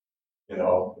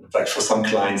Like for some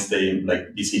clients, they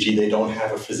like BCG, they don't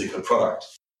have a physical product.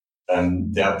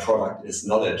 Their product is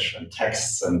knowledge and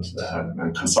texts and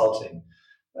consulting.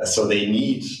 So they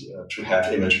need to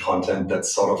have image content that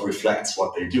sort of reflects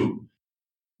what they do.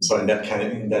 So in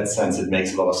that sense, it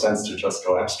makes a lot of sense to just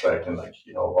go abstract and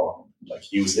or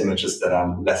use images that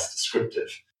are less descriptive.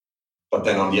 But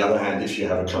then on the other hand, if you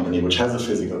have a company which has a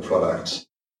physical product,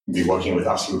 we're working with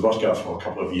Absolute Vodka for a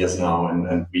couple of years now,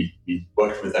 and we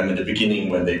worked with them in the beginning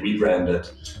when they rebranded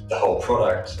the whole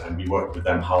product, and we worked with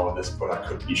them how this product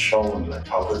could be shown, like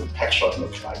how does the pack shot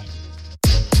look like.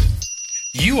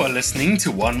 You are listening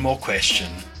to One More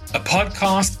Question, a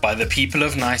podcast by the people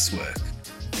of Nice Work.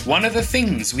 One of the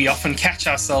things we often catch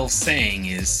ourselves saying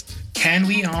is, can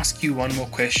we ask you one more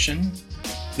question?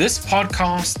 This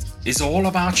podcast is all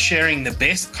about sharing the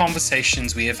best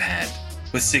conversations we have had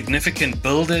with significant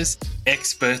builders,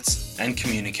 experts, and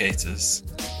communicators.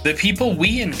 The people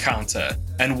we encounter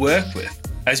and work with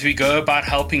as we go about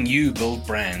helping you build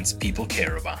brands people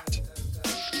care about.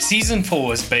 Season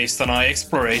 4 is based on our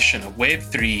exploration of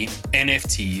Web3,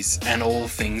 NFTs, and all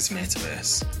things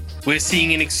metaverse. We're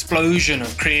seeing an explosion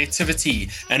of creativity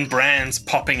and brands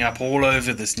popping up all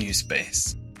over this new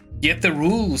space. Yet the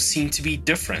rules seem to be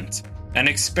different, and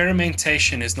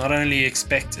experimentation is not only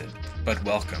expected, but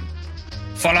welcome.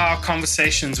 Follow our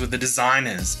conversations with the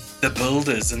designers, the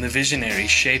builders, and the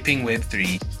visionaries shaping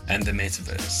Web3 and the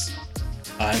metaverse.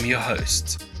 I'm your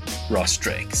host, Ross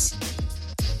Drakes.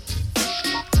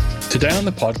 Today on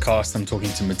the podcast, I'm talking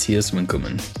to Matthias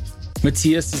Winckelmann.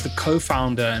 Matthias is the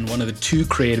co-founder and one of the 2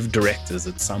 creative directors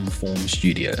at Some Form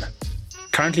Studio.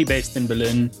 Currently based in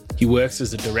Berlin, he works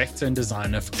as a director and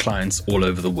designer for clients all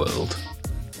over the world.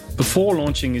 Before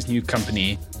launching his new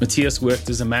company, Matthias worked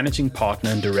as a managing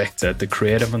partner and director at the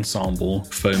creative ensemble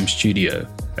Foam Studio,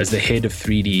 as the head of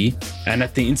 3D, and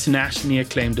at the internationally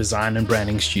acclaimed design and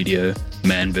branding studio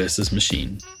Man vs.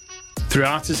 Machine.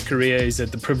 Throughout his career, he's had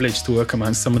the privilege to work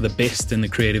among some of the best in the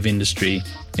creative industry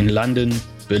in London,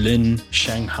 Berlin,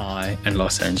 Shanghai, and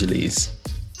Los Angeles.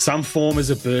 Some Form is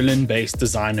a Berlin-based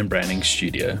design and branding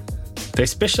studio. They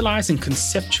specialize in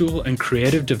conceptual and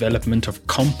creative development of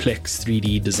complex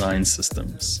 3D design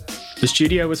systems. The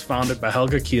studio was founded by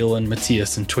Helga Kiel and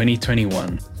Matthias in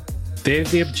 2021. They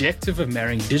have the objective of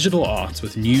marrying digital art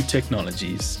with new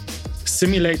technologies,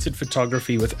 simulated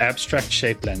photography with abstract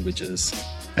shape languages,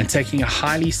 and taking a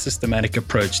highly systematic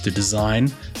approach to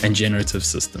design and generative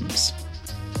systems.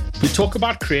 We talk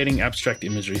about creating abstract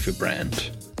imagery for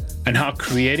brand, and how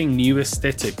creating new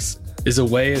aesthetics is a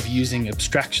way of using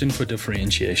abstraction for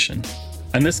differentiation.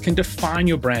 And this can define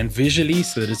your brand visually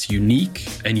so that it's unique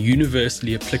and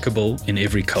universally applicable in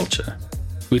every culture.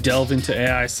 We delve into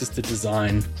AI-assisted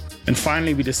design, and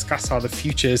finally we discuss how the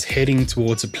future is heading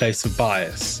towards a place of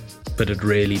bias, but it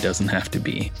really doesn't have to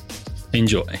be.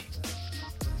 Enjoy.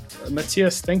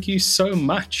 Matthias, thank you so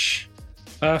much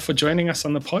for joining us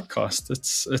on the podcast.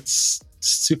 It's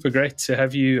super great to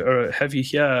have you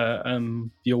here.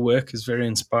 Your work is very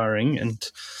inspiring, and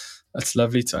it's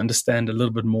lovely to understand a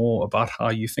little bit more about how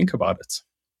you think about it.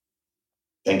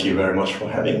 Thank you very much for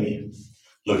having me.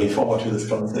 Looking forward to this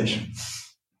conversation.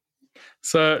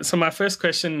 So my first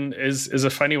question is a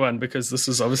funny one, because this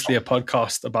is obviously a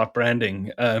podcast about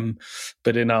branding.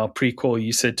 But in our pre-call,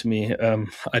 you said to me,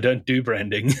 I don't do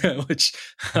branding, which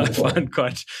I find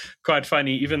quite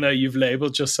funny, even though you've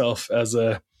labeled yourself as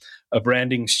a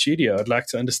branding studio. I'd like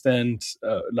to understand,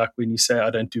 like when you say I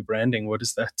don't do branding, what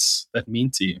does that mean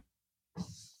to you?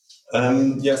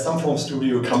 Some Form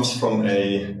Studio comes from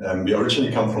we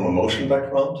originally come from a motion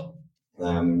background.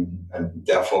 And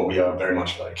therefore we are very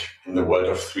much like in the world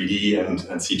of 3D and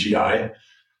CGI.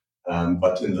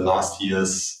 But in the last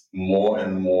years, more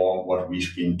and more what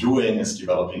we've been doing is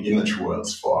developing image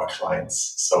worlds for our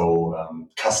clients. So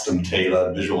custom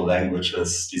tailored visual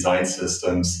languages, design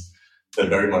systems that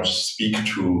very much speak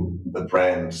to the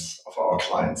brands of our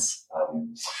clients.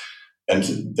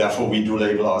 And therefore we do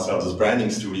label ourselves as branding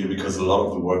studio, because a lot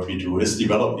of the work we do is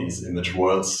develop these image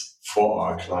worlds for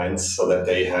our clients so that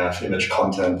they have image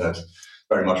content that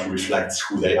very much reflects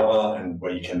who they are and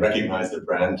where you can recognize the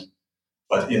brand.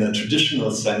 But in a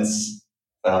traditional sense,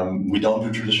 we don't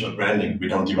do traditional branding. We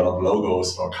don't develop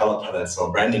logos or color palettes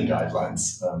or branding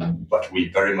guidelines, but we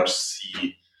very much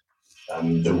see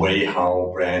the way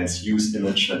how brands use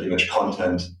image and image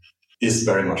content is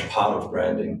very much part of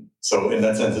branding. So in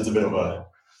that sense, it's a bit of a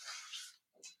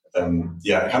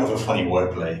kind of a funny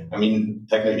wordplay. I mean,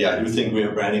 technically, I do think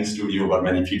we're a branding studio, but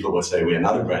many people will say we are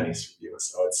not a branding studio.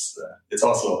 So it's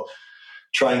also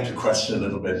trying to question a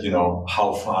little bit,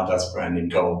 how far does branding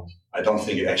go? I don't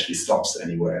think it actually stops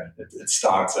anywhere. It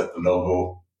starts at the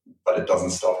logo, but it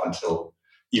doesn't stop until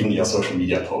even your social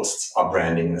media posts are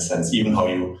branding in a sense. Even how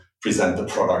you present the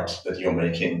product that you're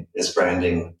making is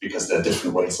branding, because there are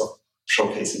different ways of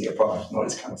showcasing your product and all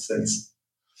these kind of things.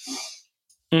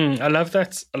 I love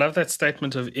that. I love that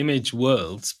statement of image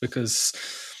worlds, because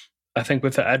I think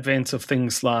with the advent of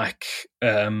things like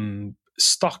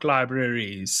stock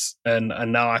libraries, and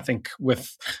now I think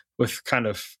with kind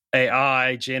of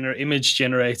AI image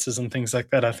generators and things like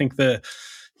that, I think the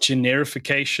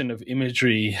generification of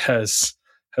imagery has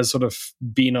sort of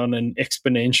been on an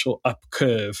exponential up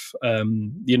curve.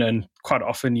 And quite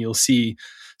often you'll see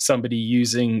somebody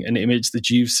using an image that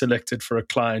you've selected for a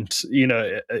client.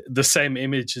 The same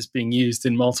image is being used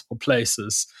in multiple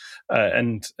places,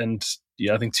 and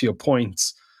I think to your point,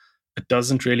 it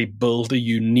doesn't really build a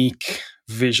unique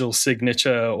visual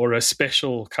signature or a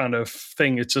special kind of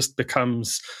thing. It just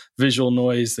becomes visual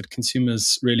noise that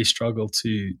consumers really struggle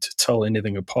to tell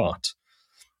anything apart.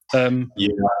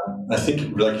 I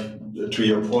think, like, to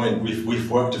your point, we've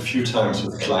worked a few times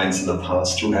with clients in the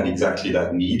past who had exactly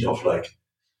that need of like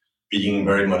being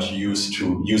very much used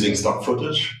to using stock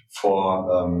footage for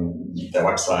their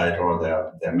website or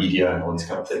their media and all these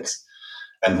kind of things,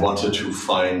 and wanted to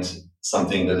find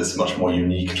something that is much more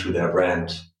unique to their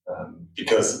brand,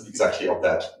 because exactly of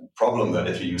that problem that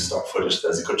if you use stock footage,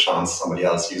 there's a good chance somebody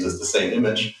else uses the same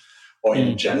image. Or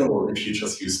in general, if you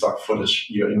just use stock footage,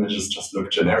 your images just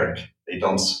look generic. They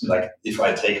don't, like, if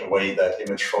I take away that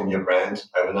image from your brand,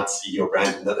 I will not see your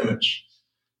brand in that image.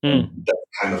 That's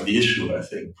kind of the issue, I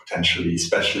think, potentially,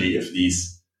 especially if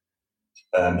these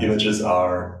images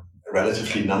are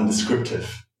relatively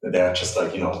non-descriptive. They're just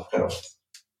like, kind of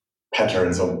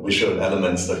patterns or visual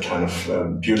elements that kind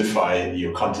of beautify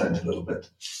your content a little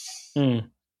bit.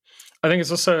 I think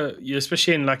it's also,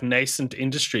 especially in like nascent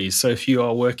industries. So if you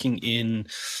are working in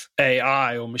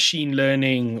AI or machine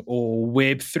learning or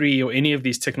Web3 or any of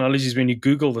these technologies, when you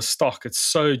Google the stock, it's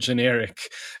so generic.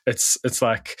 It's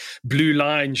like blue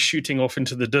lines shooting off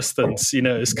into the distance,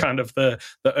 is kind of the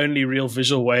only real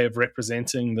visual way of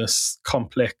representing this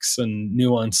complex and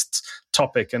nuanced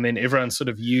topic. And then everyone sort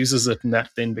of uses it, and that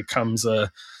then becomes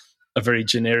a very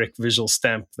generic visual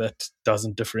stamp that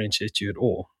doesn't differentiate you at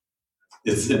all.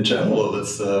 It's in general,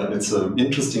 it's an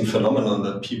interesting phenomenon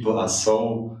that people are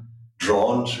so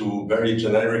drawn to very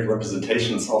generic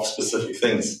representations of specific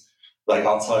things. Like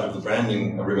outside of the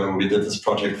branding, I remember we did this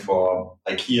project for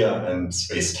IKEA and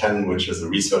Space 10, which is a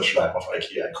research lab of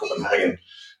IKEA in Copenhagen,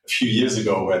 a few years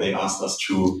ago, where they asked us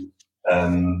to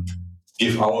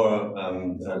take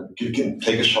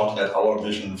a shot at our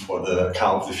vision for the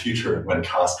car of the future. When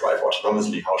cars drive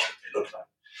autonomously, how should they look like?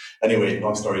 Anyway,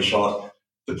 long story short,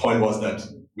 the point was that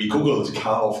we Googled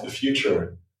car of the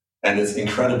future, and it's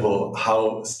incredible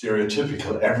how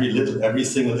stereotypical every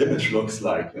single image looks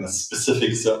like in a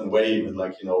specific certain way, with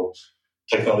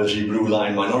technology, blue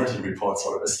line, Minority Report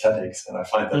sort of aesthetics. And I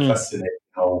find that fascinating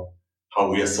how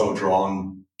we are so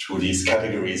drawn to these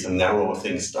categories and narrow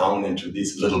things down into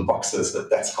these little boxes,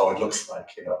 that's how it looks like,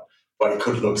 but it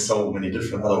could look so many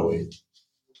different other ways.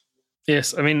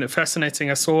 Yes, I mean, fascinating.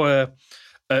 I saw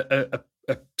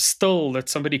a still that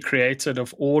somebody created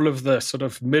of all of the sort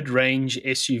of mid-range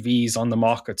SUVs on the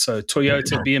market. So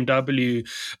Toyota, BMW,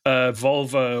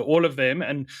 Volvo, all of them.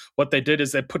 And what they did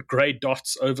is they put grey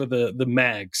dots over the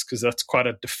mags, because that's quite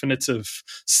a definitive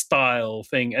style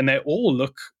thing. And they all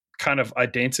look kind of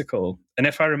identical. And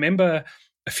if I remember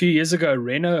a few years ago,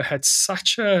 Renault had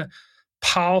such a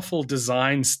powerful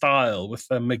design style with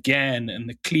the Megane and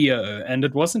the Clio. And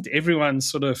it wasn't everyone's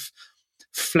sort of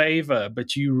flavor,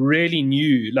 but you really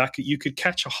knew, like, you could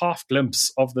catch a half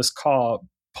glimpse of this car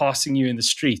passing you in the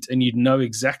street and you'd know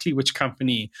exactly which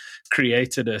company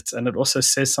created it. And it also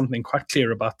says something quite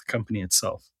clear about the company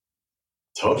itself.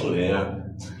 Totally, yeah.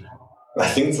 I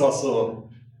think it's also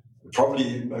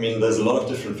probably, there's a lot of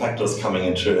different factors coming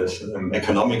into it.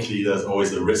 Economically, there's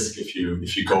always a risk if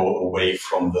you go away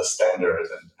from the standard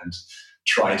and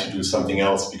try to do something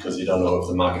else, because you don't know if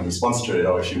the market responds to it,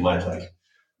 or if you might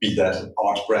be that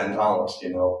odd brand out,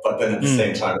 But then at the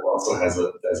same time, it also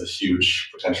there's a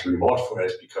huge potential reward for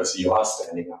it, because you are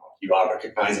standing out. You are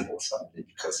recognizable suddenly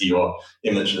because your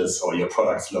images or your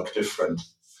products look different.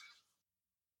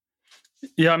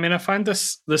 Yeah, I find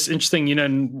this interesting.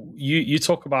 You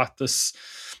talk about this.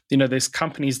 There's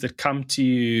companies that come to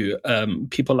you,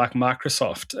 people like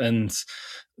Microsoft, and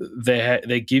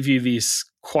they give you these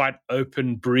quite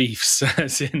open briefs,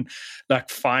 as in, like,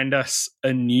 find us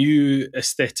a new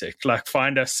aesthetic, like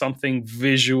find us something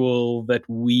visual that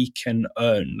we can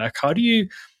own. Like, how do you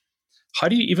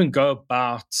even go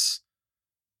about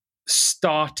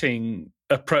starting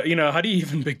how do you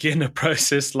even begin a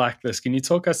process like this? Can you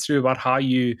talk us through about how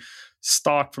you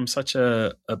start from such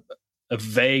a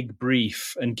vague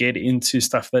brief and get into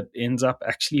stuff that ends up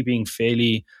actually being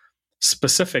fairly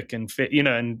specific and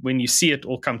and when you see it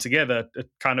all come together, it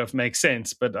kind of makes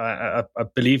sense. But I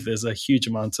believe there's a huge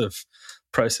amount of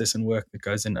process and work that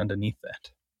goes in underneath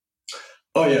that.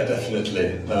 Oh yeah,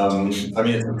 definitely.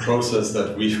 It's a process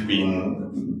that we've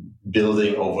been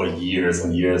building over years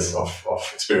and years of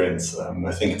experience.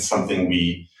 I think it's something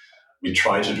we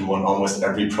try to do on almost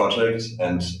every project,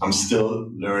 and I'm still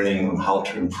learning on how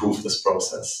to improve this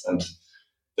process. And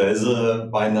there is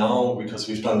by now, because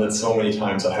we've done that so many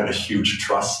times, I have a huge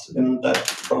trust in that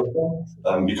process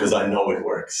because I know it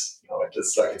works.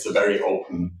 It's a very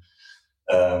open,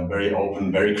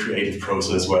 very creative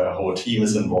process where a whole team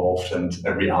is involved, and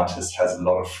every artist has a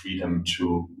lot of freedom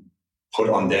to put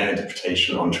on their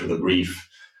interpretation onto the brief.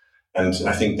 And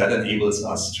I think that enables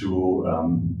us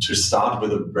to start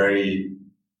with a very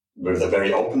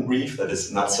open brief that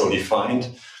is not so defined,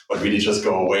 but really just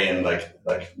go away and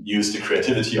like use the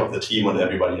creativity of the team and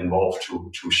everybody involved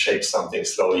to shape something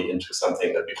slowly into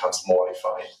something that becomes more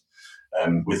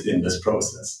defined within this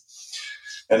process.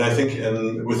 And I think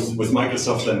with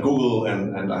Microsoft and Google,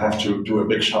 and I have to do a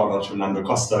big shout out to Nando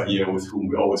Costa here, with whom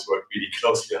we always work really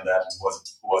closely on that, who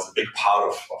was a big part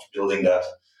of building that.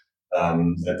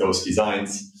 Those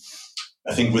designs.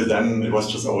 I think with them it was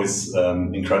just always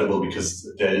incredible because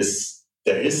there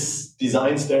is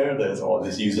designs there. There's all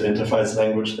this user interface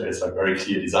language. There is a very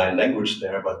clear design language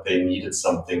there, but they needed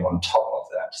something on top of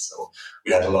that. So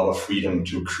we had a lot of freedom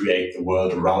to create the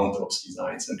world around those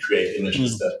designs and create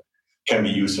images that can be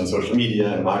used on social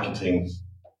media and marketing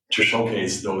to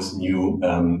showcase those new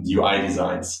UI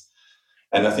designs.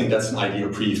 And I think that's an ideal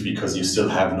brief because you still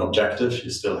have an objective, you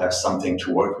still have something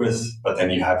to work with, but then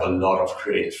you have a lot of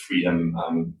creative freedom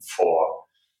for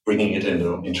bringing it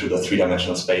into the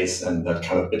three-dimensional space and that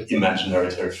kind of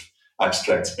imaginative,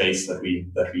 abstract space that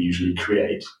we usually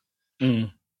create.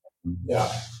 Yeah.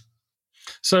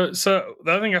 So the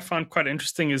other thing I found quite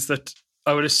interesting is that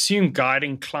I would assume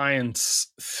guiding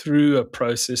clients through a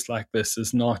process like this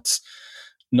is not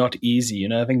easy.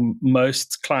 I think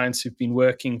most clients who've been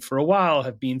working for a while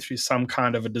have been through some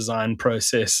kind of a design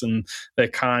process, and they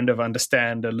kind of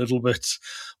understand a little bit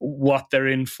what they're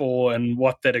in for and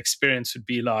what that experience would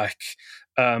be like.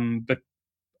 But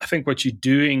I think what you're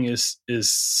doing is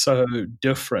so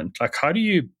different. Like, how do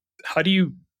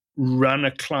you run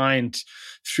a client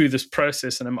through this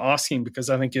process? And I'm asking because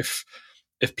I think if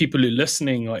people who are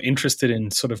listening are interested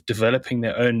in sort of developing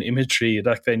their own imagery,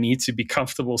 like they need to be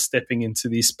comfortable stepping into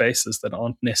these spaces that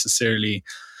aren't necessarily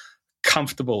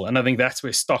comfortable. And I think that's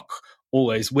where stock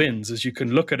always wins, is you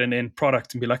can look at an end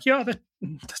product and be like, yeah,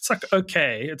 that's like,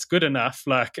 okay, it's good enough.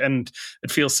 Like, and it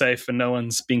feels safe and no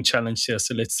one's being challenged here.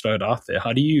 So let's throw it out there.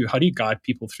 How do you guide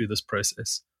people through this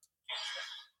process?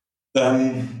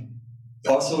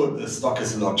 Also, the stock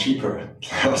is a lot cheaper.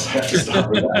 I also have to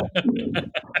start with that.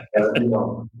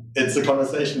 It's a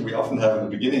conversation we often have in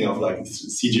the beginning of like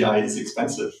CGI is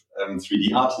expensive,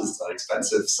 3D artists are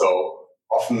expensive. So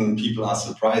often people are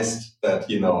surprised that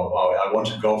I want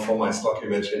to go from my stock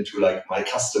image into like my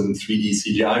custom 3D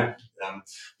CGI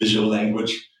visual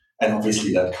language, and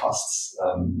obviously that costs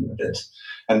a bit.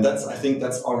 And I think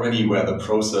that's already where the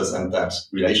process and that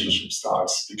relationship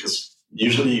starts, because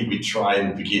usually we try in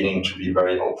the beginning to be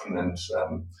very open and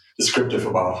descriptive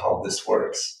about how this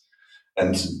works.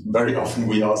 And very often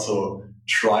we also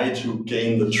try to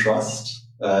gain the trust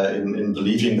in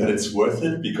believing that it's worth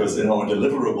it, because in our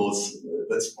deliverables,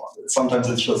 sometimes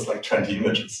it's just like 20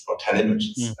 images or 10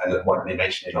 images and one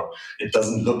animation. It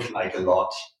doesn't look like a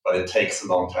lot, but it takes a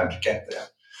long time to get there.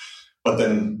 But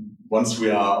then once we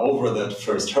are over that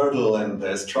first hurdle and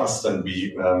there's trust and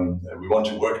we want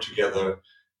to work together,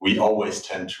 we always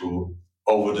tend to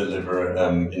over-deliver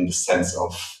in the sense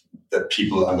of that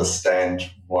people understand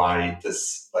what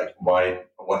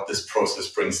this process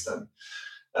brings them.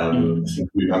 I think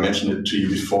I mentioned it to you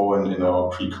before in our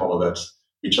pre-call that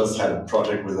we just had a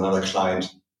project with another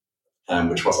client,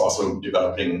 which was also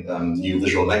developing new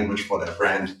visual language for their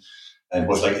brand. And it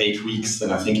was like 8 weeks,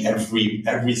 and I think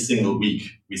every single week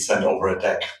we sent over a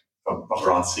deck of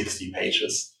around 60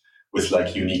 pages. With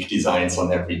like unique designs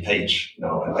on every page,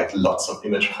 and like lots of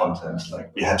image content.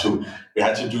 Like we had to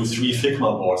do 3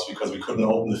 Figma boards because we couldn't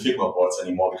open the Figma boards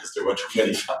anymore because there were too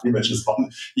many images on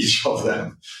each of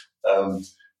them.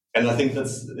 And I think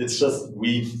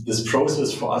this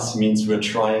process for us means we're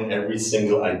trying every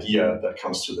single idea that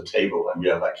comes to the table, and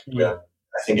I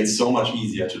think it's so much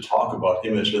easier to talk about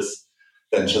images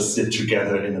than just sit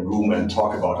together in a room and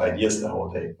talk about ideas the whole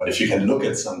day. But if you can look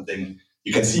at something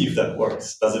you can see if that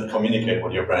works. Does it communicate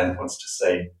what your brand wants to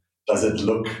say? Does it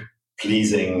look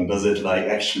pleasing? Does it like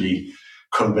actually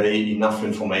convey enough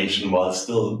information while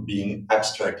still being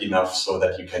abstract enough so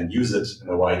that you can use it in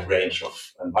a wide range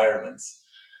of environments?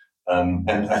 And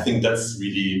I think that's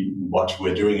really what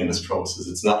we're doing in this process.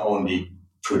 It's not only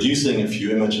producing a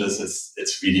few images,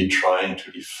 it's really trying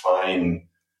to define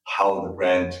how the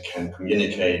brand can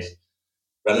communicate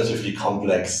relatively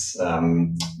complex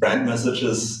brand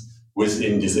messages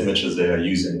within these images they are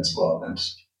using as well. And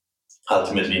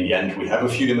ultimately, in the end, we have a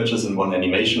few images in one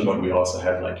animation, but we also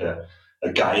have like a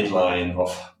guideline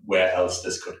of where else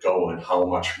this could go and how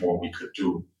much more we could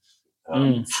do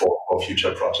for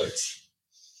future projects.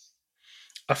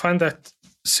 I find that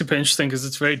super interesting because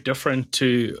it's very different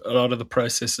to a lot of the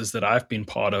processes that I've been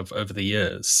part of over the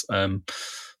years.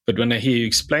 But when I hear you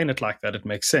explain it like that, it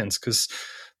makes sense because,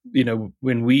 you know,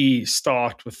 when we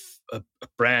start with a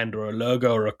brand or a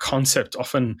logo or a concept,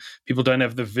 often people don't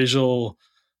have the visual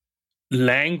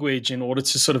language in order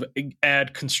to sort of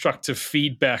add constructive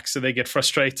feedback, so they get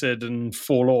frustrated and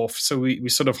fall off. So we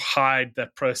sort of hide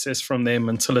that process from them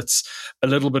until it's a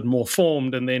little bit more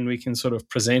formed, and then we can sort of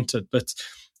present it. But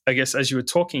I guess as you were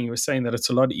talking, you were saying that it's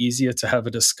a lot easier to have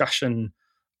a discussion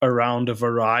around a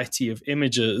variety of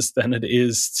images than it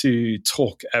is to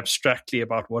talk abstractly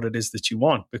about what it is that you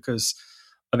want, because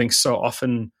I think so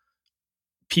often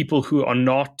people who are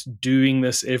not doing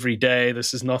this every day,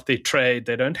 this is not their trade,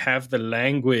 they don't have the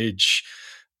language,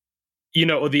 you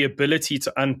know, or the ability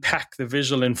to unpack the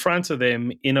visual in front of them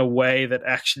in a way that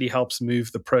actually helps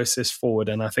move the process forward.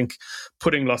 And I think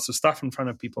putting lots of stuff in front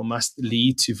of people must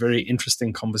lead to very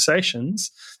interesting conversations.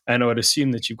 And I would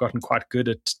assume that you've gotten quite good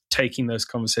at taking those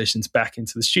conversations back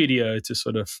into the studio to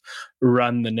sort of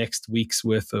run the next week's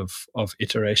worth of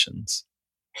iterations.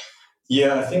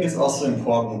 Yeah, I think it's also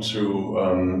important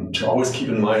to always keep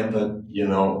in mind that, you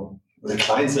know, the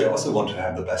clients, they also want to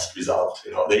have the best result.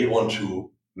 You know, they want to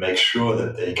make sure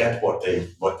that they get what they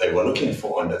were looking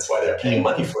for, and that's why they're paying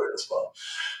money for it as well.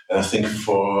 And I think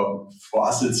for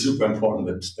us, it's super important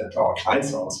that our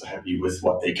clients are also happy with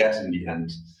what they get in the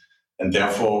end. And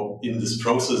therefore, in this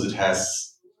process, it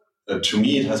has, to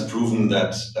me, it has proven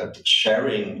that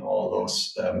sharing all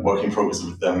those work in progress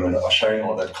with them and sharing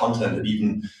all that content and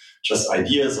even just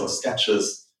ideas or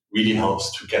sketches really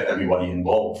helps to get everybody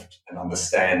involved and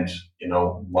understand, you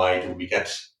know, why do we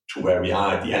get to where we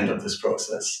are at the end of this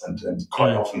process. And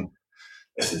quite often,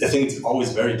 I think it's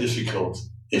always very difficult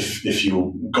if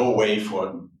you go away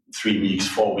for 3 weeks,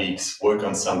 4 weeks, work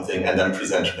on something, and then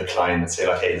present to the client and say,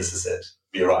 like, hey, this is it,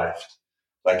 we arrived.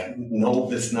 Like,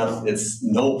 no, it's not. It's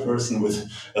no person with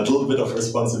a little bit of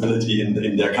responsibility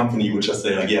in their company would just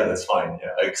say, like, yeah, that's fine, yeah,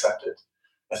 I accept it.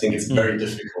 I think it's very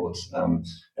difficult, and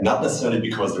not necessarily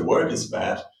because the work is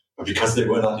bad, but because they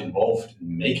were not involved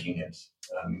in making it.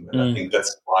 And I think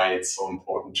that's why it's so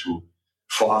important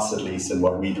for us at least, and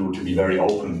what we do, to be very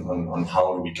open on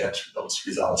how do we get to those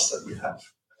results that we have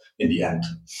in the end.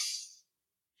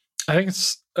 I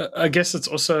guess it's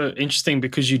also interesting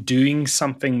because you're doing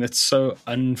something that's so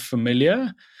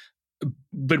unfamiliar,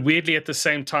 but weirdly at the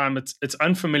same time, it's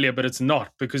unfamiliar, but it's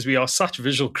not, because we are such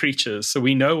visual creatures. So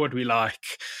we know what we like.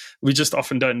 We just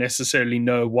often don't necessarily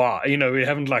know why. You know, we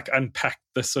haven't like unpacked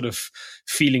the sort of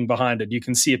feeling behind it. You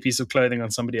can see a piece of clothing on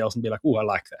somebody else and be like, oh, I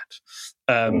like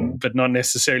that. But not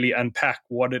necessarily unpack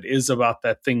what it is about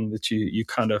that thing that you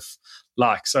kind of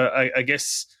like. So I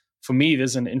guess for me,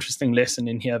 there's an interesting lesson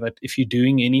in here that if you're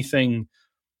doing anything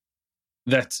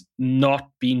that's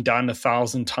not been done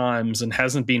 1,000 times and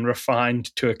hasn't been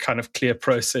refined to a kind of clear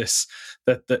process,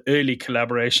 that the early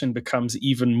collaboration becomes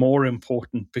even more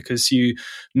important, because you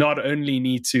not only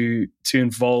need to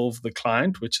involve the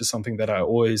client, which is something that I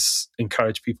always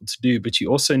encourage people to do, but you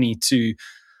also need to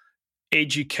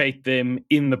educate them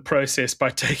in the process by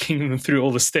taking them through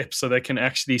all the steps so they can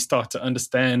actually start to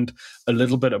understand a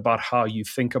little bit about how you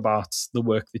think about the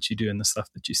work that you do and the stuff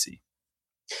that you see.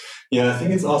 Yeah, I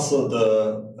think it's also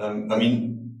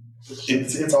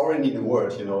it's already the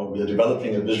word, you know, we are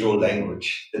developing a visual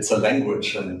language. It's a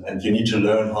language, and you need to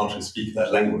learn how to speak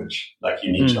that language. Like,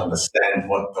 you need to understand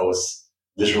what those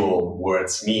visual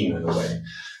words mean in a way.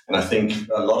 And I think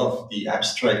a lot of the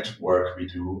abstract work we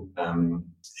do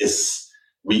is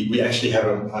we actually have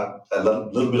a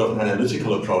little bit of an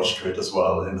analytical approach to it as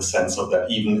well, in the sense of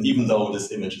that even though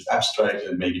this image is abstract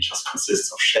and maybe just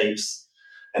consists of shapes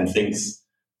and things,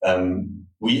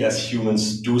 we as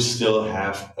humans do still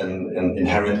have an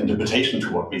inherent interpretation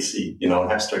to what we see. You know,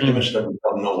 an abstract image that we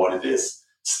don't know what it is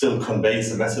still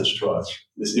conveys a message to us.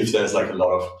 If there's like a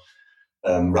lot of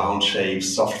round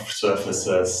shapes, soft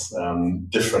surfaces,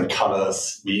 different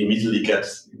colors, we immediately get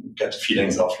get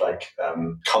feelings of like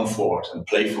comfort and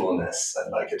playfulness,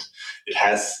 and like it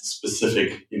has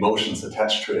specific emotions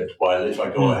attached to it. While if I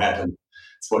go ahead and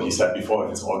it's what you said before,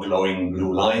 if it's all glowing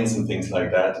blue lines and things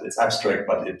like that, it's abstract,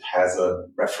 but it has a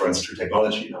reference to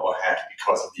technology in our head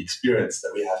because of the experience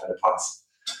that we have in the past.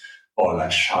 Or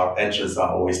like sharp edges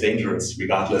are always dangerous,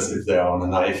 regardless if they're on a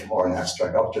knife or an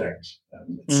abstract object.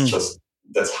 It's just,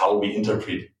 that's how we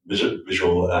interpret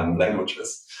visual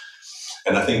languages.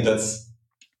 And I think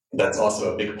that's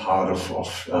also a big part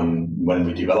of when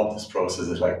we develop this process,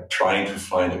 is like trying to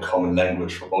find a common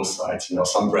language for both sides. You know,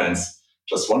 some brands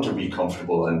just want to be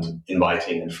comfortable and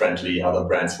inviting and friendly. Other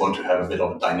brands want to have a bit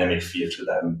of a dynamic feel to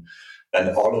them. And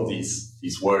all of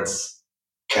these words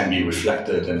can be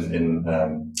reflected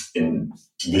in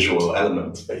visual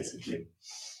elements, basically.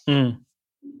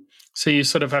 So you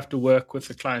sort of have to work with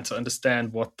the client to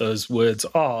understand what those words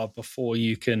are before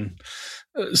you can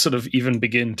sort of even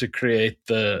begin to create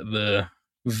the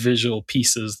visual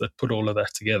pieces that put all of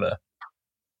that together.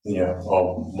 Yeah,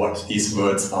 or what these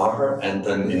words are, and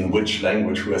then in which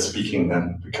language we are speaking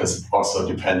them. Because also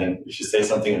depending, if you say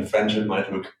something in French, it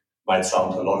might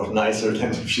sound a lot nicer than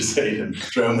if you say it in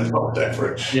German or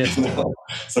whatever. Yeah. You know?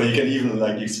 So you can even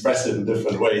like express it in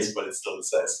different ways, but it still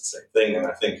says the same thing. And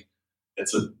I think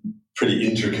it's a pretty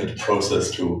intricate process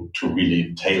to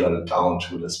really tailor it down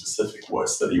to the specific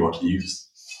words that you want to use.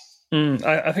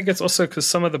 I think it's also because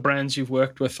some of the brands you've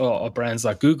worked with are brands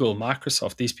like Google,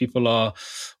 Microsoft. These people are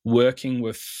working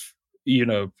with,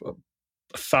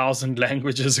 1,000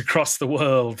 languages across the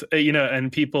world, and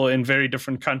people in very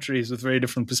different countries with very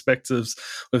different perspectives,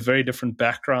 with very different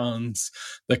backgrounds.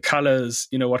 The colors,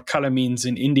 what color means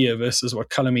in India versus what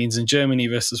color means in Germany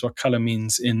versus what color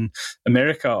means in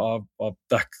America are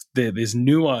like there's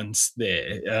nuance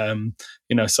there.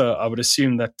 So I would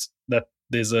assume that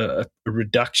there's a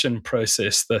reduction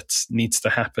process that needs to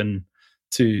happen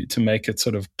to make it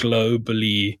sort of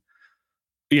globally,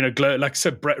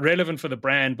 relevant for the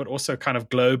brand, but also kind of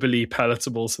globally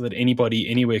palatable so that anybody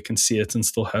anywhere can see it and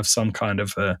still have some kind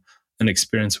of an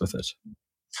experience with it.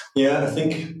 Yeah, I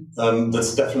think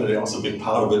that's definitely also a big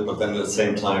part of it. But then at the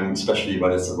same time, especially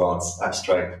when it's about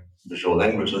abstract visual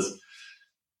languages,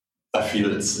 I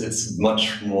feel it's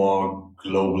much more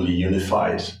globally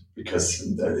unified, because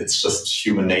it's just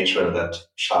human nature that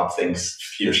sharp things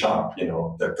feel sharp,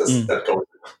 that goes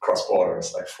across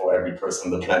borders. Like for every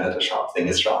person on the planet, a sharp thing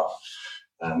is sharp.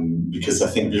 Because I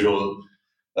think visual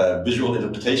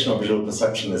interpretation or visual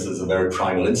perception is a very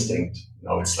primal instinct.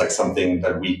 It's like something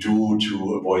that we do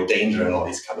to avoid danger and all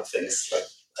these kind of things. Like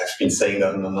I've been saying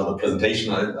that in another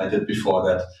presentation I did before,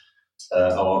 that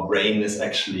our brain is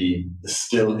actually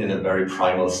still in a very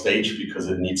primal stage, because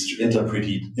it needs to interpret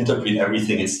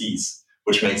everything it sees,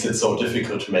 which makes it so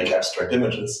difficult to make abstract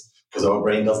images, because our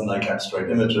brain doesn't like abstract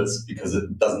images because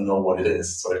it doesn't know what it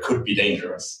is. So it could be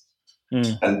dangerous.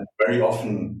 And very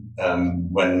often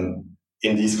when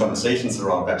in these conversations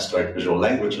around abstract visual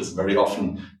languages, very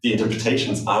often the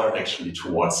interpretations are actually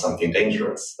towards something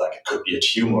dangerous. Like it could be a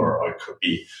tumor, or it could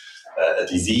be a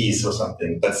disease or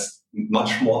something. That's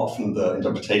much more often the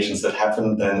interpretations that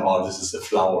happen than, oh, this is a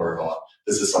flower, or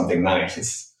this is something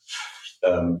nice.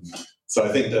 So I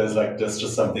think there's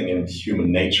just something in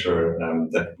human nature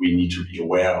that we need to be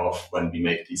aware of when we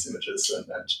make these images, and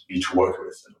need to work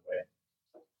with in a way.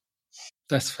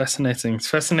 That's fascinating. It's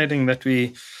fascinating that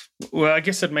I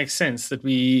guess it makes sense that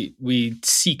we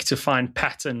seek to find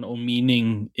pattern or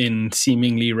meaning in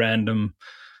seemingly random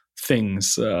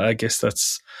things. I guess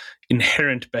that's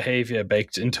inherent behavior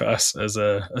baked into us as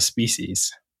a species.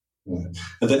 Yeah.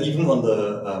 And then even on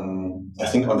the, I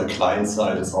think on the client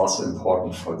side, it's also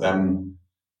important for them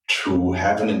to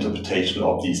have an interpretation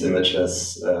of these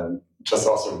images. Just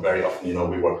also very often,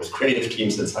 we work with creative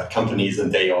teams inside companies,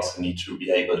 and they also need to be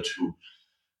able to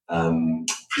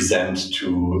present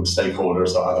to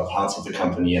stakeholders or other parts of the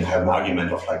company and have an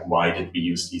argument of like, why did we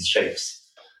use these shapes?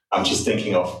 I'm just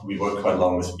thinking of, we worked quite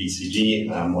long with BCG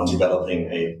on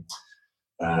developing a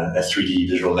 3D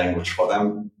visual language for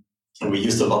them. And we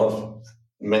used a lot of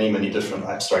many different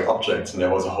abstract objects, and there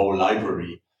was a whole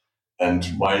library. And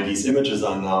while these images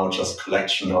are now just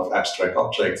collection of abstract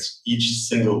objects, each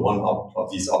single one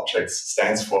of these objects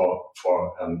stands for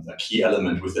a key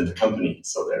element within the company.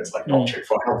 So there's like an object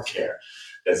for healthcare,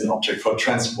 there's an object for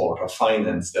transport or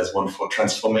finance, there's one for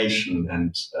transformation,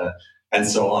 and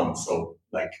so on. So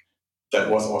like that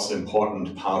was also an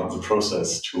important part of the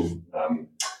process to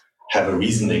have a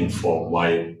reasoning for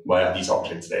why are these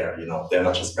objects there. They're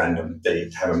not just random;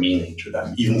 they have a meaning to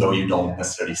them, even though you don't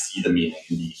necessarily see the meaning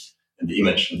in the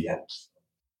image in the end.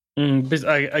 But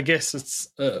I guess it's,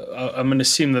 I'm going to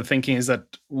assume the thinking is that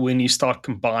when you start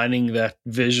combining that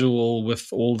visual with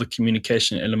all the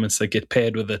communication elements that get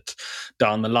paired with it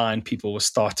down the line, people will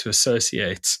start to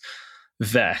associate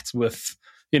that with,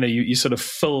 you sort of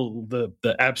fill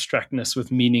the abstractness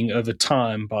with meaning over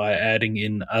time by adding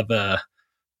in other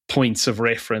points of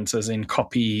reference, as in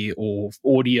copy or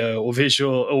audio or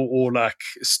visual, or like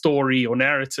story or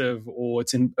narrative, or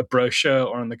it's in a brochure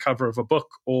or on the cover of a book,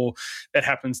 or it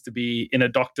happens to be in a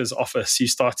doctor's office. You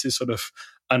start to sort of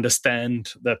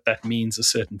understand that that means a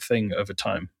certain thing over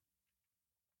time.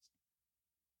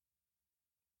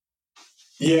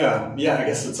 Yeah, I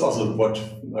guess it's also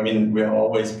we're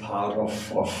always part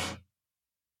of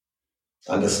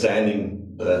understanding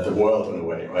the world in a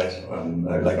way,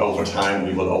 right? Like over time,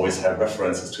 we will always have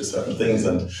references to certain things,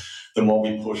 and the more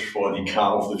we push for the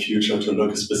car of the future to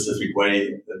look a specific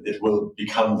way, it will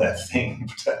become that thing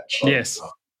potentially. Yes. So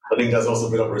I think there's also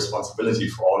a bit of responsibility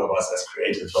for all of us as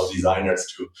creatives or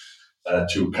designers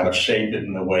to kind of shape it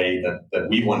in a way that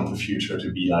we want the future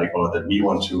to be like, or that we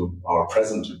want our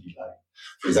present to be like.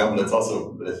 For example, it's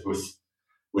also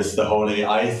with the whole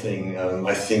AI thing.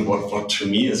 I think what to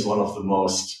me is one of the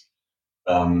most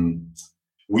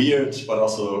weird but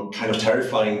also kind of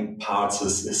terrifying parts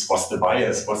is what's the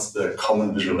bias, what's the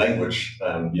common visual language,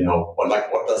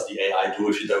 what does the AI do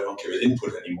if you don't give it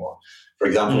input anymore? For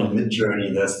example, in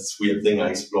Midjourney, there's this weird thing I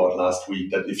explored last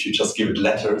week, that if you just give it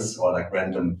letters or like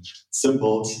random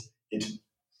symbols, it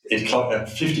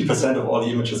 50% of all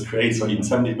the images creates, or even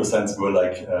 70% were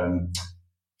like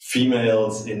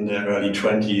females in their early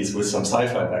 20s with some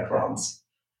sci-fi backgrounds,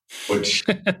 which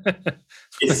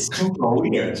is super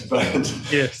weird, but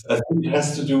yes. I think it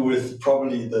has to do with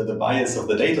probably the bias of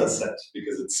the data set,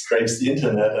 because it scrapes the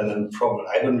internet, and then probably,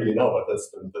 I don't really know, but that's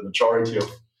the majority of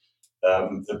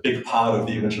the big part of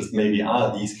the images maybe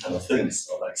are these kind of things.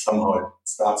 So like somehow it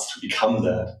starts to become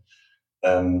that.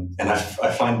 And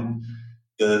I find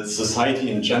the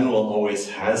society in general always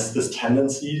has this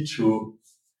tendency to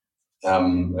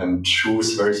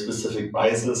choose very specific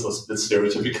biases or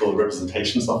stereotypical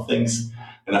representations of things.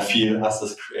 And I feel us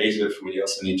as creative, we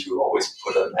also need to always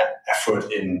put an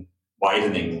effort in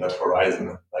widening that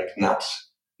horizon, like not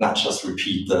just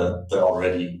repeat the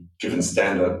already given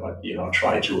standard, but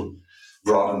try to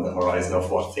broaden the horizon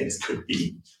of what things could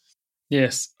be.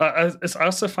 Yes. I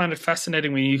also find it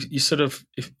fascinating when you sort of,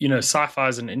 sci-fi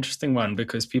is an interesting one,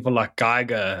 because people like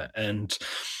Geiger and,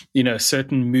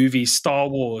 certain movies, Star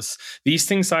Wars, these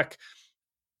things, like,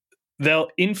 they'll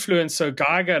influence. So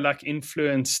Geiger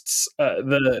influenced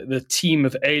the team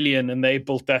of Alien, and they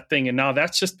built that thing, and now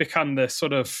that's just become the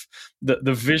sort of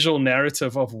the visual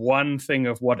narrative of one thing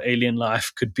of what alien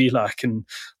life could be like, and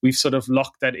we've sort of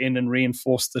locked that in and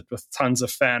reinforced it with tons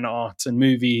of fan art and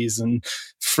movies and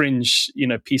fringe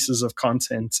pieces of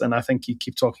content. And I think you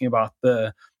keep talking about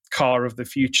the car of the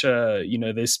future.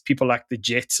 There's people like the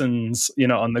Jetsons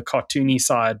on the cartoony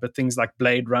side, but things like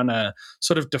Blade Runner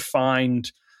sort of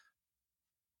defined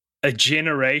a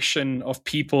generation of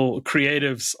people,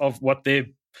 creatives, of what their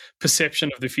perception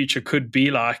of the future could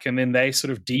be like, and then they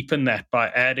sort of deepen that by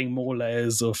adding more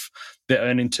layers of their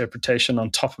own interpretation on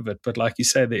top of it. But like you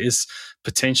say, there is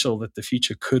potential that the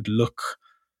future could look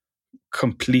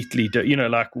completely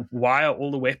like, why are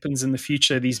all the weapons in the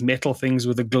future these metal things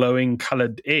with a glowing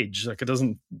colored edge? Like, it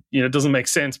doesn't make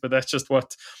sense, but that's just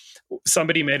what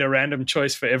somebody made a random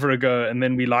choice forever ago, and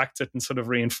then we liked it and sort of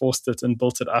reinforced it and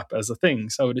built it up as a thing.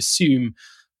 So I would assume,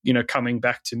 coming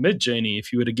back to Midjourney,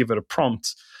 if you were to give it a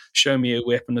prompt, show me a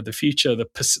weapon of the future,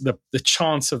 the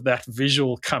chance of that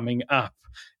visual coming up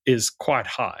is quite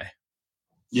high.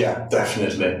 Yeah,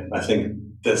 definitely. I think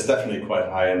that's definitely quite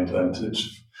high, and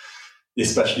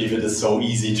especially if it is so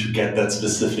easy to get that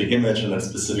specific image and that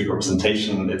specific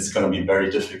representation, it's going to be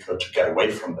very difficult to get away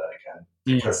from that again,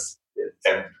 because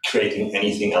creating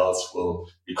anything else will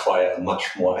require much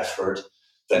more effort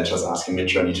than just asking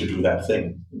Midjourney to do that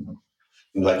thing.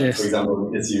 Like, yes. For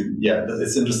example, it's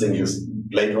interesting.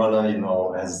 Blade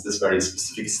Runner, has this very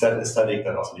specific aesthetic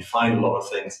that also defined a lot of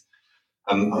things.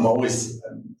 I'm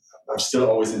still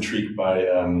always intrigued by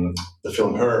the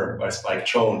film Her by Spike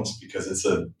Jonze, because it's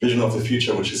a vision of the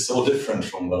future which is so different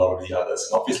from a lot of the others.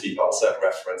 And obviously, it also had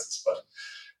references, but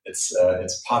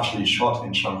it's partially shot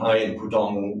in Shanghai and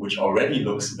Pudong, which already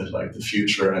looks a bit like the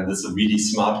future, and there's a really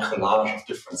smart collage of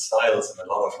different styles and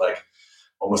a lot of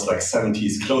almost like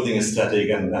 70s clothing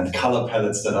aesthetic and color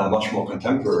palettes that are much more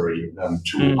contemporary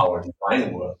to our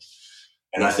design world.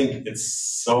 And I think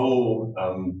it's so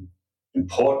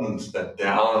important that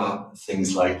there are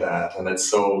things like that, and it's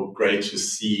so great to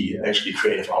see actually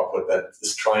creative output that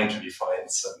is trying to define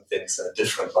certain things in a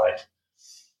different light.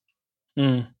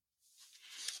 Mm.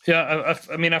 Yeah,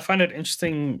 I mean, I find it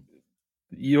interesting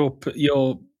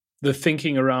the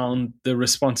thinking around the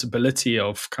responsibility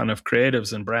of kind of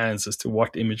creatives and brands as to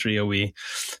what imagery are we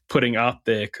putting out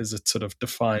there, because it sort of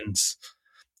defines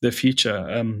the future.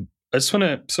 I just want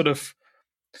to sort of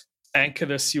anchor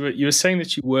this. You were saying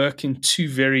that you work in two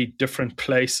very different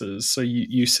places. So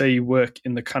you say you work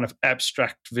in the kind of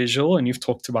abstract visual, and you've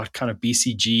talked about kind of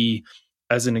BCG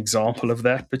as an example of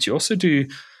that, but you also do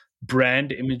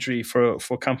brand imagery for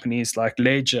companies like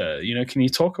Ledger. Can you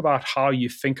talk about how you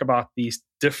think about these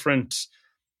different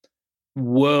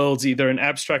worlds, either an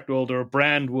abstract world or a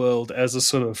brand world, as a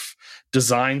sort of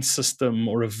design system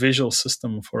or a visual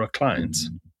system for a client?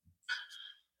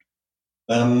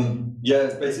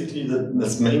 It's basically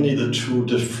that's mainly the two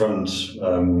different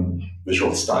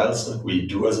visual styles that we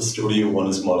do as a studio. One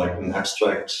is more like an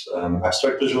abstract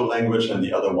visual language, and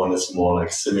the other one is more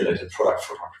like simulated product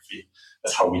photography.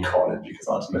 That's how we call it, because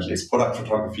ultimately it's product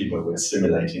photography, but we're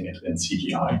simulating it in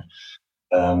CGI.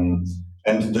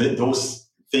 Those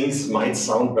things might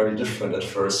sound very different at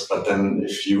first, but then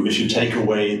if you take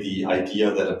away the idea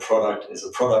that a product is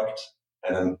a product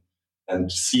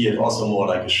and see it also more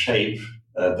like a shape,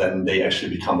 then they actually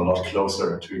become a lot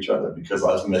closer to each other. Because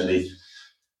ultimately,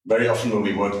 very often when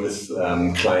we work with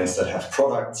clients that have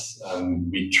products,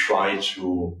 we try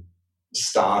to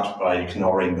start by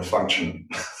ignoring the function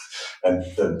and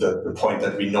the point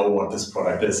that we know what this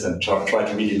product is, and try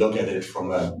to really look at it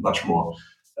from a much more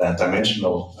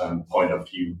dimensional point of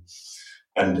view.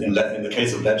 And in the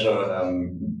case of Ledger,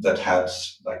 that had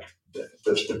like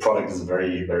the product is a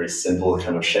very, very simple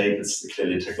kind of shape. It's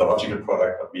clearly a technological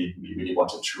product, but we really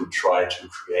wanted to try to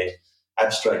create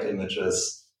abstract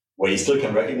images where you still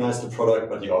can recognize the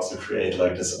product, but you also create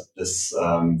like this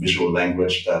visual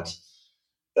language that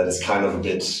is kind of a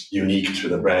bit unique to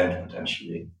the brand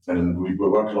potentially. And we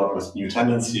work a lot with New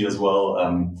Tendency as well,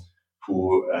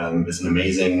 who is an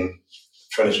amazing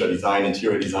furniture design,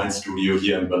 interior design studio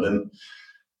here in Berlin.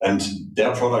 And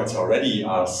their products already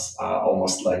are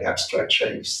almost like abstract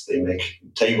shapes. They make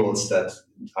tables that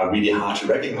are really hard to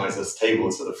recognize as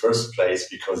tables in the first place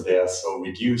because they are so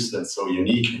reduced and so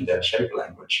unique in their shape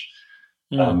language.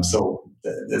 So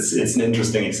it's an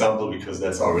interesting example because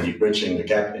that's already bridging the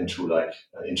gap into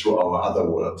our other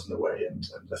world in a way. And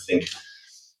I think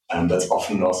that's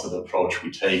often also the approach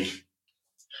we take.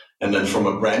 And then from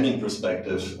a branding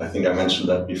perspective, I think I mentioned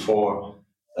that before.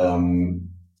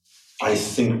 I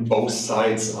think both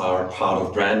sides are part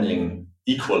of branding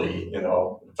equally.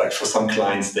 Like for some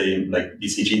clients, they like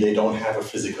BCG, they don't have a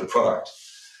physical product.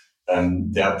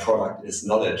 Their product is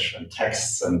knowledge and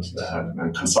texts and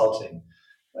consulting.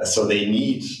 So they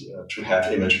need to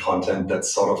have image content that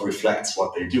sort of reflects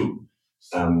what they do.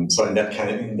 So in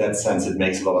that sense, it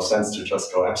makes a lot of sense to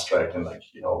just go abstract and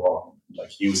or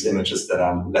use images that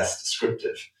are less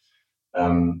descriptive.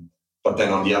 But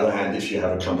then on the other hand, if you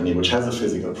have a company which has a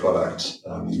physical product,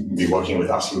 we're working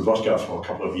with Absolut Vodka for a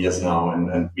couple of years now,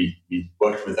 and we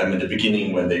worked with them in the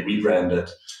beginning when they rebranded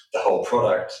the whole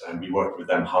product, and we worked with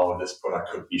them how this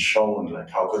product could be shown, like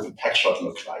how could the pack shot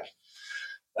look like.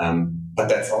 But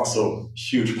that's also a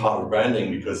huge part of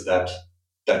branding because that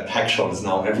pack shot is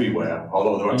now everywhere, all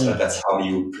over the website. That's how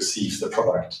you perceive the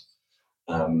product.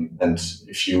 And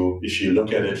if you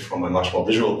look at it from a much more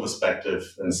visual perspective,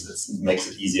 it makes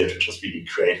it easier to just really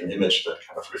create an image that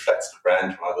kind of reflects the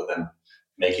brand rather than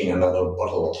making another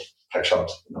bottle pack shot.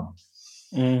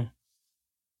 I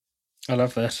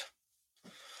love that.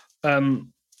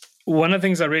 One of the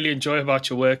things I really enjoy about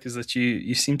your work is that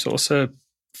you seem to also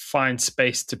find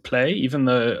space to play, even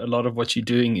though a lot of what you're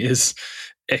doing is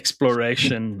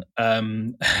exploration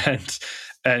and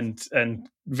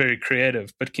very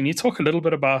creative. But can you talk a little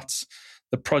bit about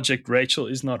the project Rachel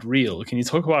Is Not Real? Can you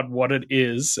talk about what it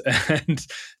is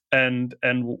and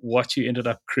what you ended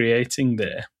up creating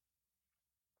there?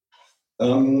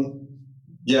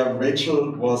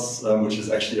 Rachel was, which is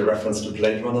actually a reference to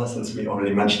Blade Runner, since we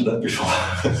already mentioned that before.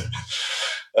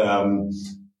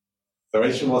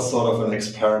 Rachel was sort of an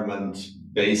experiment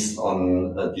based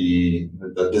on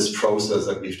this process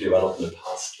that we've developed in the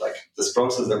past. Like this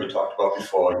process that we talked about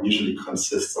before usually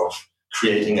consists of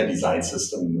creating a design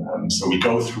system. So we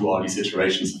go through all these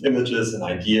iterations of images and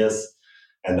ideas,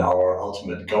 and our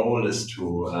ultimate goal is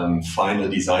to find a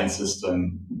design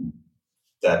system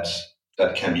that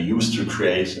can be used to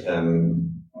create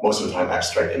most of the time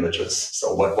abstract images.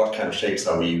 So what kind of shapes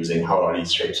are we using? How are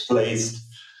these shapes placed?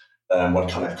 What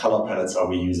kind of color palettes are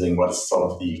we using? What is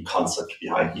sort of the concept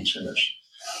behind each image?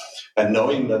 And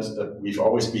knowing that we've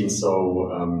always been so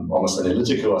almost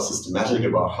analytical or systematic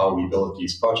about how we build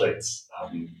these projects,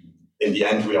 in the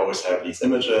end, we always have these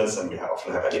images, and we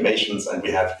often have animations, and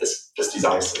we have this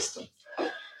design system.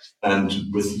 And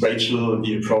with Rachel,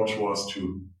 the approach was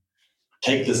to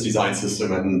take this design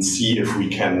system and see if we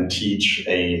can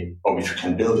or if we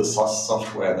can build a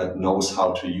software that knows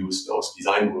how to use those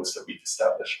design rules that we've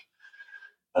established.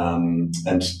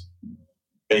 And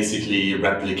basically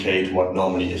replicate what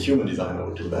normally a human designer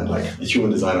would do then. Like a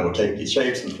human designer would take these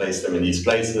shapes and place them in these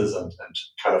places and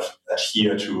kind of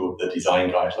adhere to the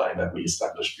design guideline that we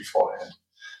established beforehand.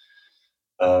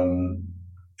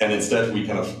 And instead, we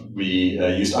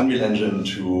used Unreal Engine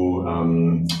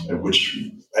which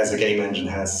as a game engine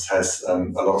has a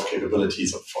lot of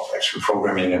capabilities of actual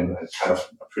programming and kind of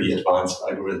pretty advanced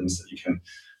algorithms that you can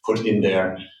put in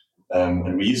there.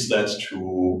 And we use that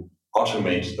to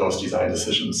automate those design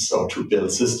decisions. So to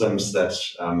build systems that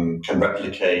can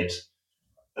replicate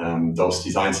those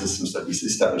design systems that we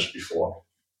established before.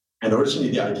 And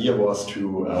originally, the idea was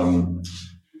to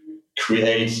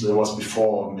it was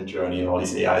before Midjourney and all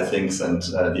these AI things, and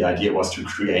the idea was to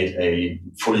create a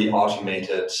fully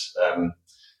automated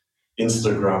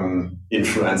Instagram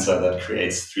influencer that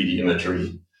creates 3D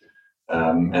imagery.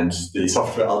 And the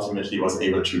software ultimately was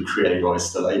able to create, or is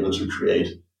still able to create,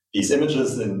 these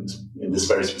images in this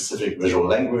very specific visual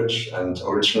language. And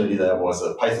originally there was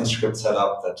a Python script set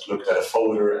up that looked at a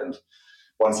folder, and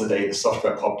once a day the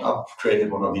software popped up,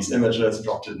 created one of these images,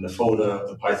 dropped it in the folder.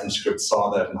 The Python script saw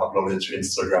that and uploaded it to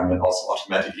Instagram, and also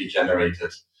automatically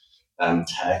generated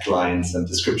taglines and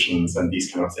descriptions and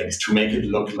these kind of things to make it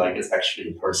look like it's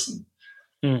actually a person.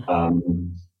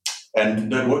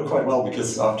 And that worked quite well,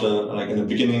 because after, like in the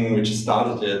beginning, we just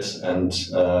started it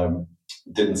and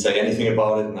didn't say anything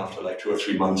about it. And after like 2 or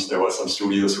 3 months, there were some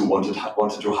studios who wanted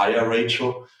to hire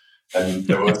Rachel, and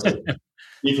there were some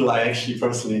people I actually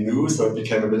personally knew, so it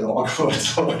became a bit awkward.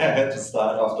 So I had to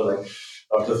start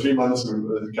after 3 months,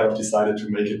 we kind of decided to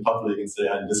make it public and say,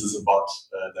 this is a bot.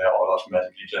 They are all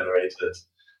automatically generated.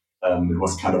 It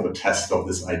was kind of a test of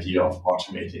this idea of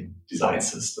automating design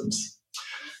systems.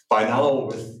 By now,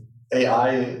 with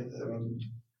AI,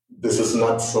 this is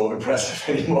not so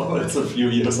impressive anymore. It's a few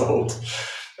years old.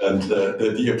 And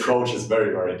the approach is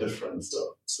very, very different.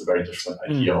 So it's a very different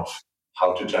idea of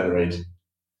how to generate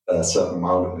a certain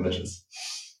amount of images.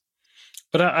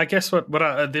 But I guess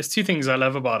there's two things I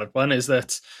love about it. One is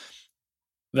that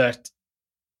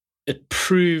it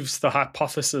proves the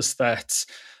hypothesis that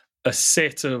a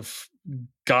set of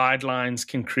guidelines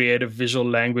can create a visual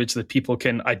language that people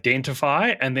can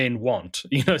identify and then want,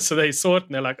 so they saw it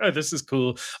and they're like, oh, this is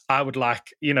cool. I would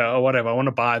like, or whatever. I want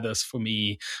to buy this for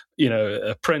me,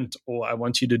 a print, or I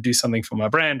want you to do something for my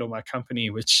brand or my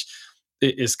company, which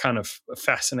is kind of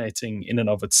fascinating in and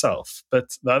of itself. But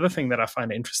the other thing that I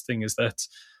find interesting is that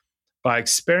by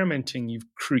experimenting,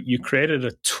 you created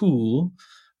a tool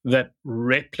that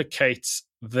replicates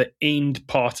the end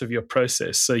part of your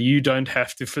process. So you don't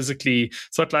have to physically,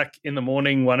 it's not like in the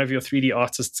morning, one of your 3D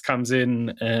artists comes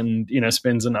in and,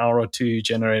 spends an hour or two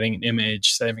generating an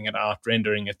image, saving it out,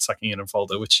 rendering it, sucking it in a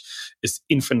folder, which is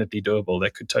infinitely doable.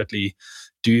 They could totally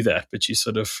do that. But you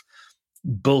sort of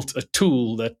built a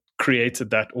tool that created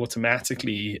that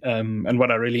automatically. And what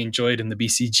I really enjoyed in the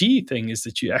BCG thing is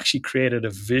that you actually created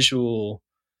a visual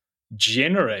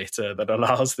generator that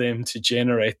allows them to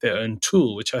generate their own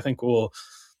tool, which I think will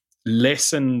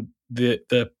lessen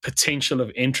the potential of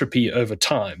entropy over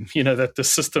time, that the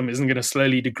system isn't going to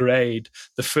slowly degrade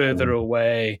the further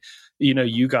away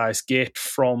you guys get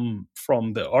from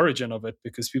the origin of it,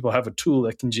 because people have a tool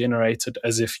that can generate it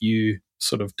as if you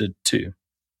sort of did too.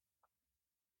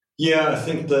 Yeah, I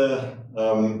think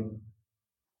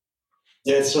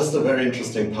it's just a very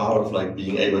interesting part of like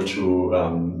being able to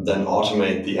then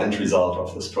automate the end result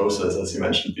of this process, as you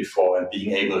mentioned before, and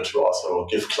being able to also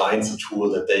give clients a tool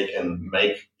that they can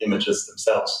make images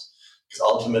themselves. Because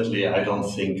ultimately, I don't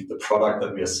think the product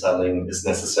that we are selling is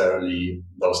necessarily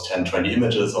those 10, 20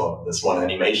 images or this one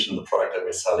animation. The product that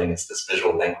we're selling is this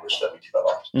visual language that we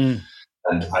developed.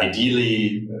 And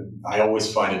ideally, I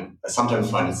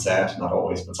sometimes find it sad, not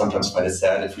always, but sometimes find it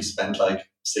sad if we spend like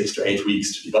 6 to 8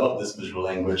 weeks to develop this visual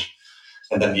language,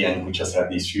 and then in the end we just have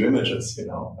these few images,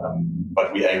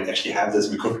 But we actually have this.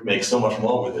 We could make so much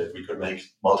more with it. We could make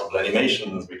multiple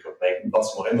animations. We could make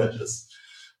lots more images.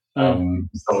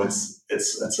 So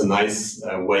it's a nice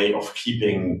way of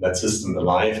keeping that system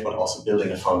alive, but also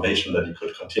building a foundation that you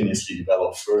could continuously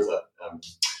develop further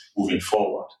moving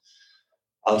forward.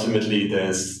 Ultimately,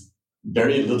 there's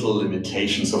very little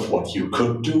limitations of what you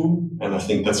could do, and I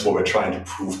think that's what we're trying to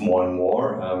prove more and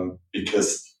more.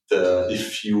 Because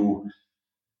if you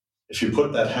if you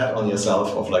put that hat on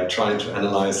yourself of like trying to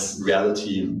analyze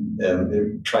reality,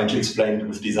 trying to explain it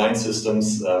with design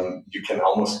systems, you can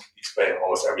almost explain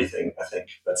almost everything. I think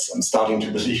I'm starting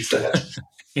to believe that.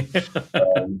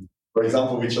 For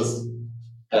example, we just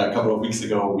a couple of weeks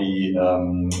ago we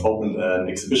opened an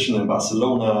exhibition in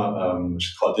Barcelona, which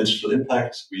is called Digital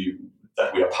Impact.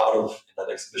 That we are part of in that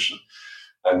exhibition,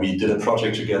 and we did a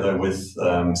project together with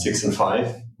 6 and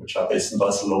 5, which are based in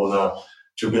Barcelona,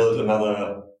 to build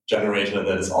another generator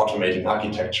that is automating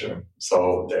architecture.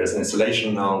 So there's an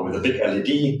installation now with a big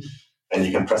LED, and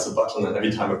you can press a button, and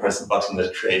every time I press a button,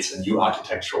 it creates a new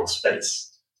architectural space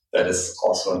that is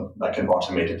also like an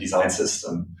automated design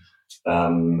system.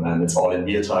 And it's all in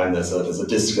real time. There's a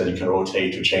disk that you can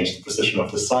rotate to change the position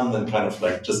of the sun and kind of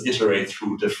like just iterate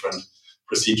through different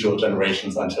procedural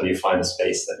generations until you find a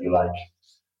space that you like.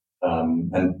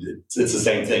 And it's the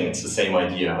same thing. It's the same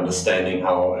idea, understanding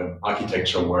how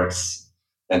architecture works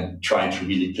and trying to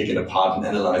really pick it apart and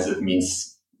analyze it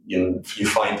means you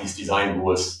find these design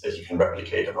rules that you can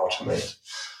replicate and automate.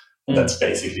 And that's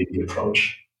basically the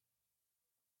approach.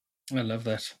 I love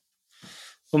that.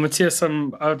 Well, Matthias,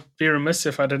 I'd be remiss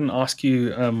if I didn't ask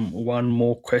you one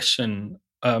more question.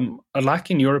 I'd like,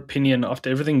 in your opinion, after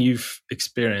everything you've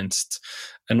experienced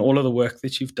and all of the work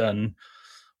that you've done,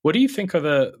 what do you think are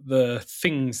the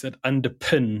things that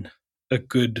underpin a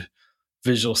good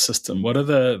visual system? What are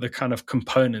the kind of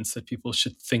components that people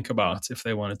should think about if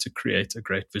they wanted to create a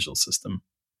great visual system?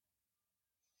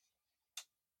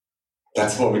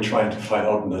 That's what we're trying to find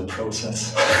out in the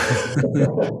process.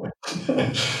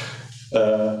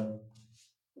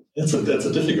 It's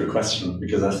a difficult question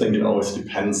because I think it always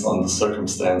depends on the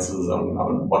circumstances,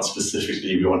 on what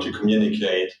specifically we want to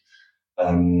communicate,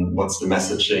 what's the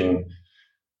messaging.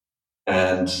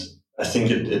 And I think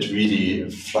it really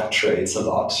fluctuates a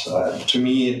lot. To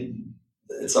me,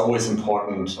 it's always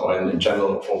important, or in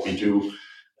general of what we do,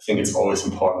 I think it's always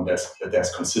important that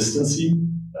there's consistency,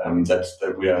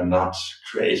 that we are not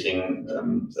creating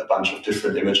a bunch of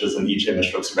different images and each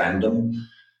image looks random,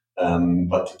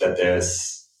 but that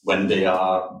there's, when they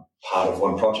are part of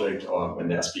one project or when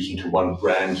they are speaking to one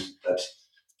brand, that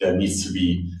there needs to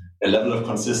be a level of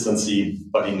consistency,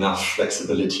 but enough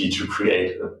flexibility to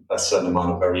create a certain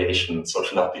amount of variation, so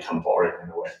to not become boring in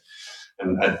a way.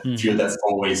 And I feel that's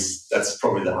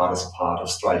probably the hardest part of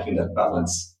striking that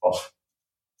balance of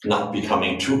not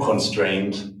becoming too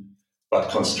constrained,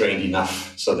 but constrained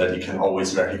enough so that you can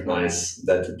always recognize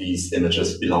that these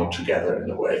images belong together in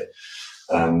a way.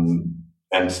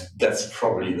 And that's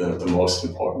probably the most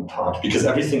important part, because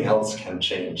everything else can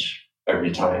change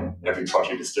every time. Every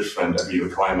project is different, every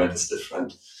requirement is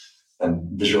different.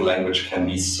 And visual language can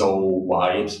be so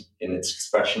wide in its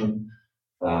expression.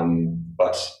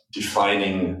 But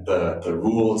defining the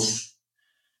rules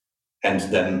and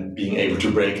then being able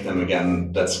to break them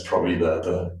again, that's probably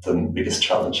the biggest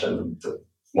challenge and the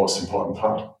most important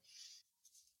part.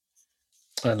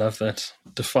 I love that.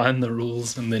 Define the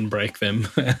rules and then break them.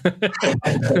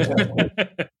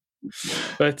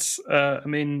 But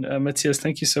Matthias,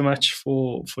 thank you so much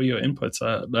for your input.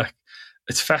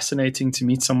 It's fascinating to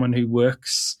meet someone who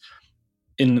works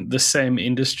in the same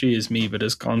industry as me, but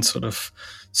has gone sort of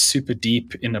super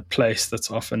deep in a place that's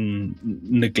often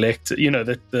neglected.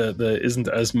 That there isn't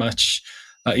as much.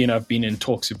 I've been in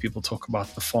talks where people talk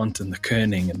about the font and the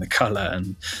kerning and the color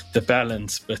and the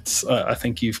balance, but I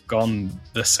think you've gone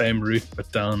the same route,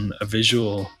 but down a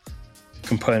visual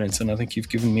component. And I think you've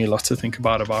given me a lot to think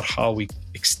about how we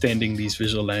extending these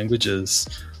visual languages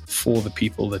for the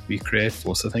people that we create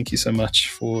for. So thank you so much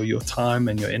for your time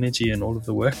and your energy and all of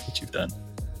the work that you've done.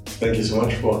 Thank you so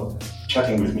much for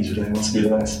chatting with me today. It was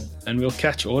really nice. And we'll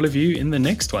catch all of you in the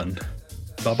next one.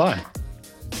 Bye-bye.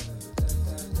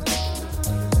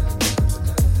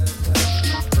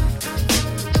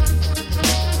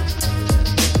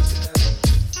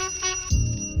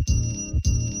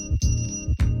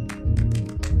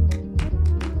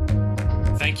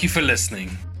 Thank you for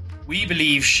listening. We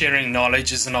believe sharing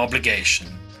knowledge is an obligation.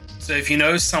 So if you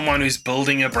know someone who's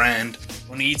building a brand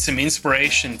or needs some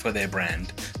inspiration for their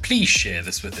brand, please share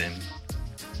this with them.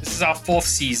 This is our 4th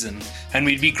season, and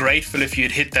we'd be grateful if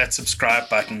you'd hit that subscribe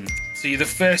button so you're the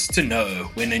first to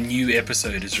know when a new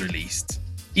episode is released.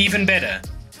 Even better,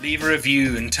 leave a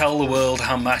review and tell the world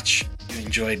how much you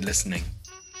enjoyed listening.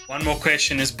 One More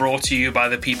Question is brought to you by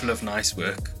the people of Nice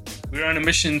Work. We're on a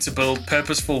mission to build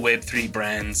purposeful Web3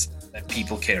 brands that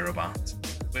people care about.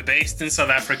 We're based in South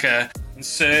Africa and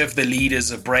serve the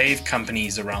leaders of brave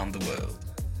companies around the world.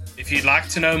 If you'd like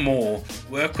to know more,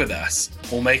 work with us,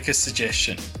 or make a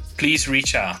suggestion, please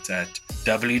reach out at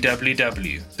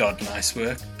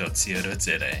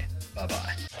www.nicework.co.za.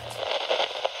 Bye-bye.